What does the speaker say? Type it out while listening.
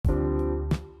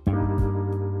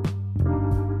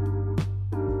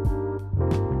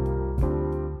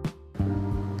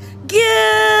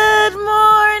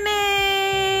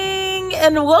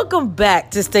and welcome back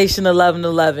to Station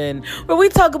 1111, where we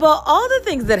talk about all the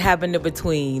things that happened in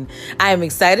between. I am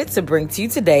excited to bring to you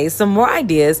today some more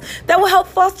ideas that will help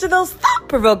foster those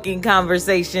thought-provoking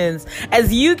conversations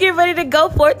as you get ready to go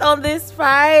forth on this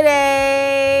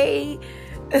Friday.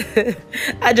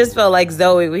 I just felt like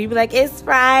Zoe when he'd be like, it's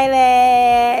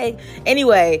Friday.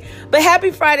 Anyway, but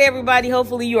happy Friday, everybody.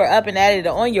 Hopefully you are up and at it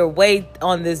on your way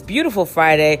on this beautiful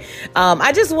Friday.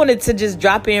 I just wanted to just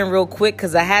drop in real quick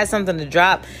because I had something to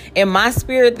drop in my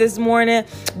spirit this morning.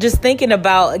 Just thinking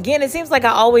about, again, it seems like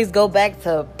I always go back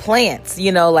to plants,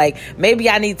 like maybe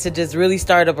I need to just really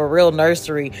start up a real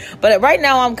nursery. But right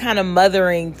now I'm kind of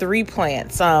mothering 3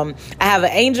 plants. I have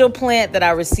an angel plant that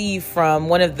I received from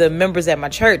one of the members at my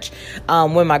church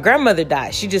when my grandmother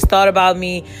died. She just thought about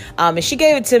me and she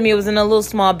gave it to me. It was in a little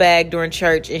small bag during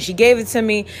church and she gave it to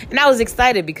me and I was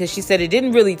excited because she said it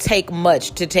didn't really take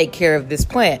much to take care of this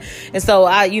plant. And so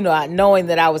I knowing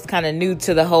that I was kind of new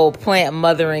to the whole plant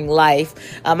mothering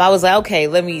life, I was like, okay,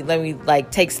 let me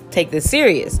like take this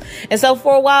serious. And so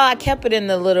for a while I kept it in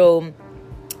the little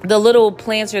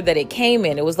planter that it came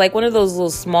in. It was like one of those little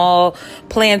small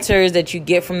planters that you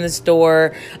get from the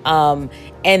store.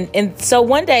 And so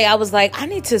one day I was like, I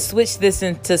need to switch this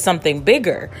into something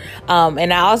bigger.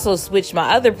 And I also switched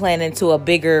my other plant into a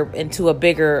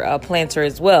bigger planter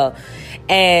as well.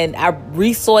 And I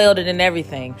resoiled it and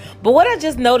everything. But what I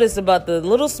just noticed about the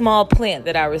little small plant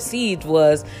that I received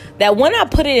was that when I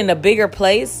put it in a bigger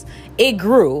place, it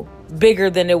grew bigger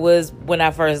than it was when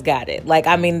I first got it.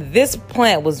 This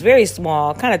plant was very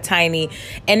small, kind of tiny,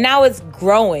 and now it's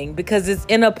growing because it's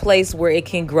in a place where it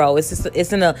can grow.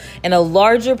 It's in a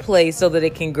larger place so that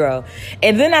it can grow.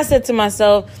 And then I said to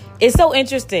myself, it's so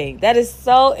interesting. That is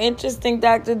so interesting,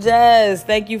 Dr. Jazz.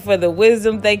 Thank you for the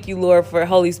wisdom. Thank you, Lord, for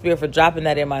Holy Spirit, for dropping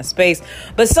that in my space.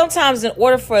 But sometimes in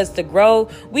order for us to grow,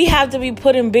 we have to be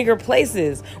put in bigger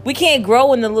places. We can't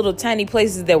grow in the little tiny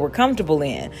places that we're comfortable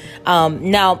in.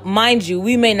 Now, mind you,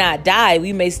 we may not die.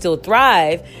 We may still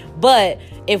thrive. But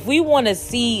if we want to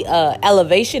see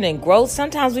elevation and growth,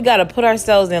 sometimes we got to put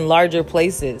ourselves in larger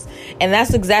places. And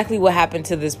that's exactly what happened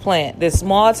to this plant, this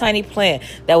small, tiny plant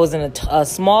that was in a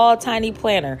small, tiny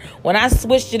planter. When I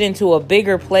switched it into a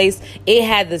bigger place, it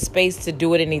had the space to do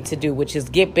what it needs to do, which is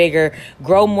get bigger,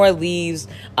 grow more leaves,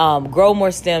 grow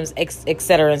more stems,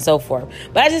 etc. and so forth.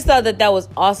 But I just thought that was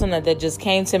awesome that just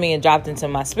came to me and dropped into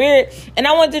my spirit. And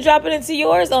I wanted to drop it into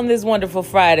yours on this wonderful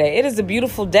Friday. It is a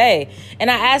beautiful day.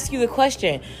 And I ask you the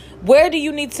question, where do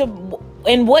you need to,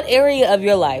 in what area of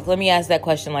your life, let me ask that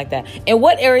question like that. In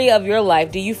what area of your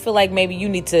life do you feel like maybe you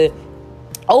need to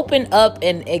open up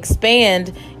and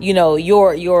expand,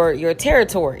 your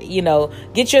territory,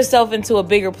 get yourself into a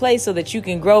bigger place so that you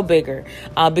can grow bigger.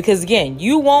 Because again,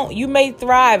 you may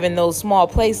thrive in those small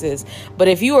places, but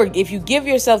if you give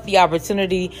yourself the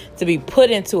opportunity to be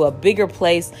put into a bigger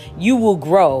place, you will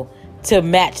grow to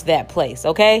match that place.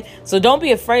 Okay. So don't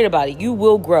be afraid about it. You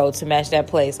will grow to match that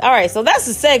place. All right. So that's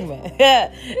the segment.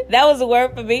 That was a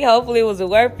word for me. Hopefully it was a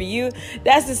word for you.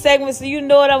 That's the segment. So you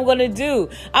know what I'm going to do.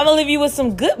 I'm going to leave you with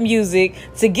some good music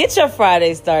to get your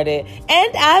Friday started.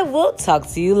 And I will talk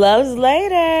to you loves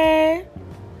later.